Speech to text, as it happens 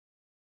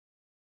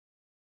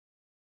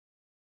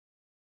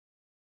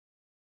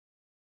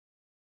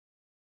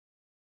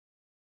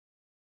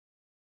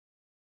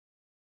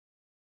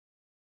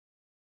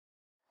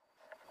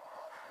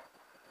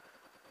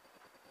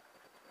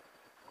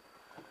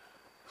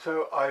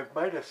So I've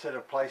made a set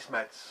of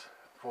placemats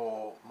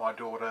for my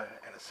daughter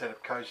and a set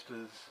of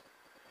coasters,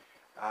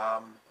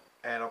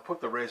 and I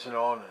put the resin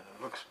on and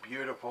it looks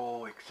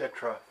beautiful,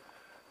 etc.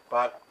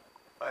 But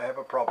I have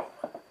a problem.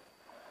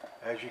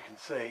 As you can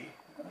see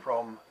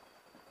from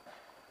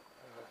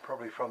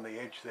probably from the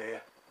edge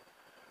there,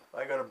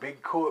 they got a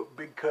big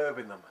curve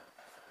in them.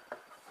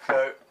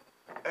 So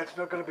it's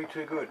not going to be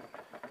too good.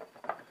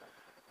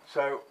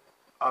 So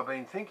I've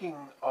been thinking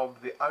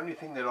of the only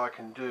thing that I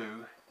can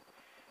do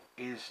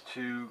is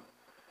to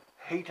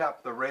heat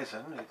up the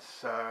resin.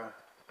 It's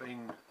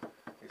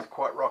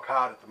quite rock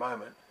hard at the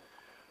moment,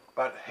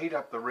 but heat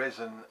up the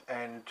resin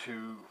and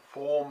to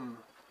form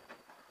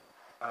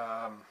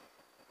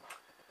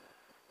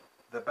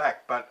the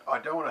back, but I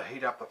don't want to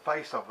heat up the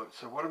face of it.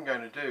 So what I'm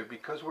going to do,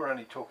 because we're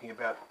only talking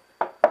about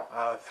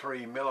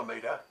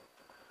 3mm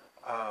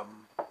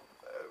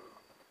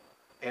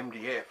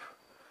MDF,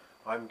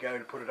 I'm going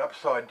to put it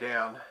upside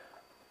down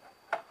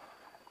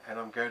and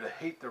I'm going to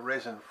heat the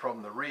resin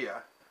from the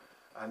rear,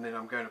 and then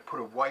I'm going to put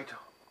a weight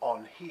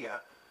on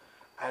here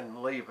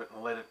and leave it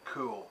and let it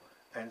cool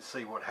and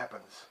see what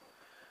happens.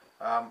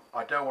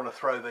 I don't want to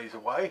throw these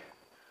away,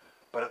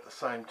 but at the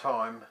same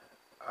time,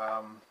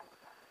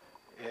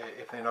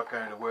 if they're not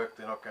going to work,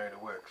 they're not going to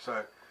work.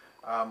 So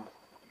I'm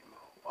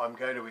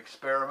going to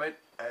experiment,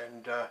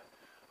 and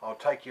I'll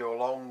take you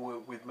along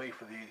with me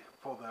for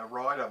the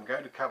ride. I'm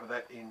going to cover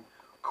that in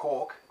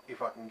cork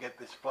if I can get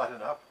this flat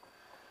enough.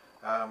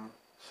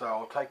 So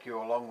I'll take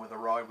you along with the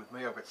ride with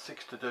me. I've got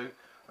 6 to do.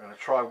 I'm going to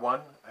try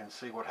one and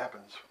see what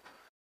happens.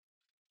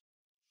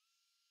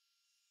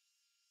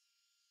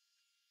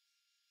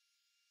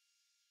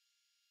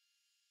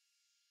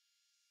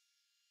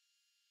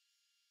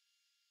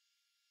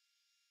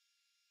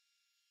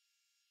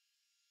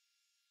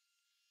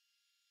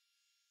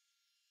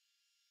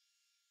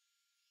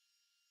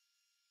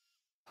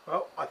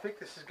 Well, I think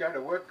this is going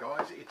to work,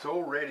 guys. It's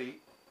already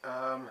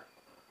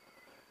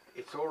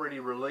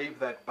relieved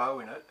that bow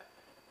in it,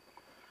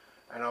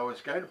 and I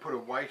was going to put a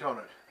weight on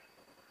it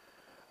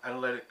and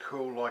let it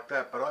cool like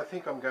that, but I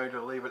think I'm going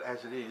to leave it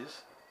as it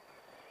is,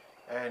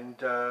 and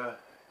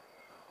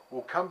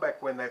we'll come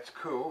back when that's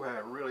cool.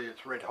 Really,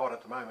 it's red hot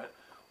at the moment.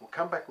 We'll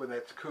come back when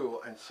that's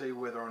cool and see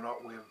whether or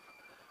not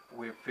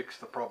we've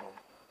fixed the problem.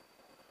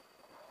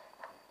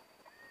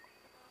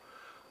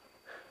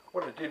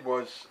 What I did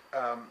was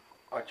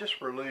I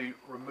just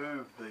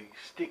removed the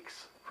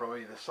sticks from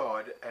either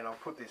side, and I'll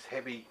put this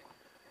heavy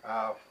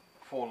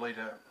 4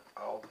 litre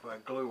of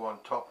glue on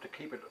top to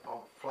keep it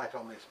flat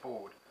on this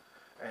board,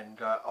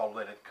 and I'll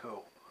let it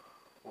cool.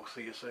 We'll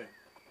see you soon.